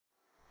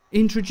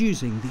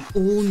Introducing the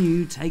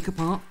all-new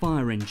Take-Apart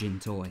Fire Engine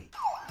toy.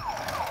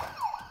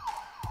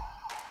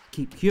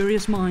 Keep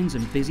curious minds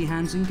and busy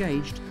hands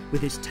engaged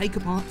with this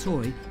take-apart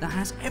toy that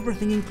has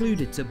everything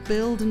included to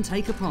build and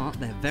take apart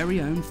their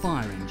very own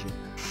fire engine.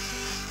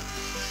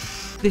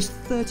 This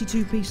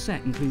 32-piece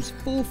set includes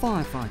 4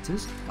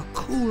 firefighters, a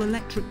cool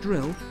electric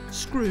drill,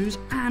 screws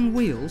and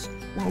wheels,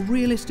 while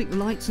realistic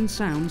lights and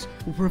sounds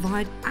will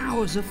provide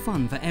hours of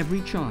fun for every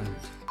child.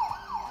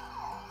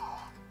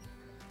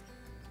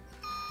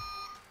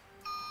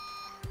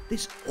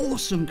 This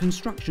awesome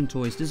construction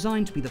toy is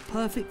designed to be the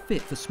perfect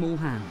fit for small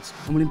hands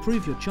and will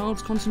improve your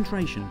child's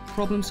concentration,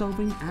 problem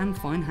solving and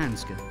fine hand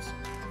skills.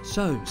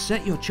 So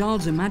set your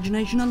child's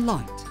imagination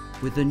alight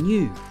with the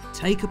new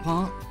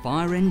Take-Apart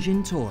Fire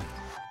Engine toy.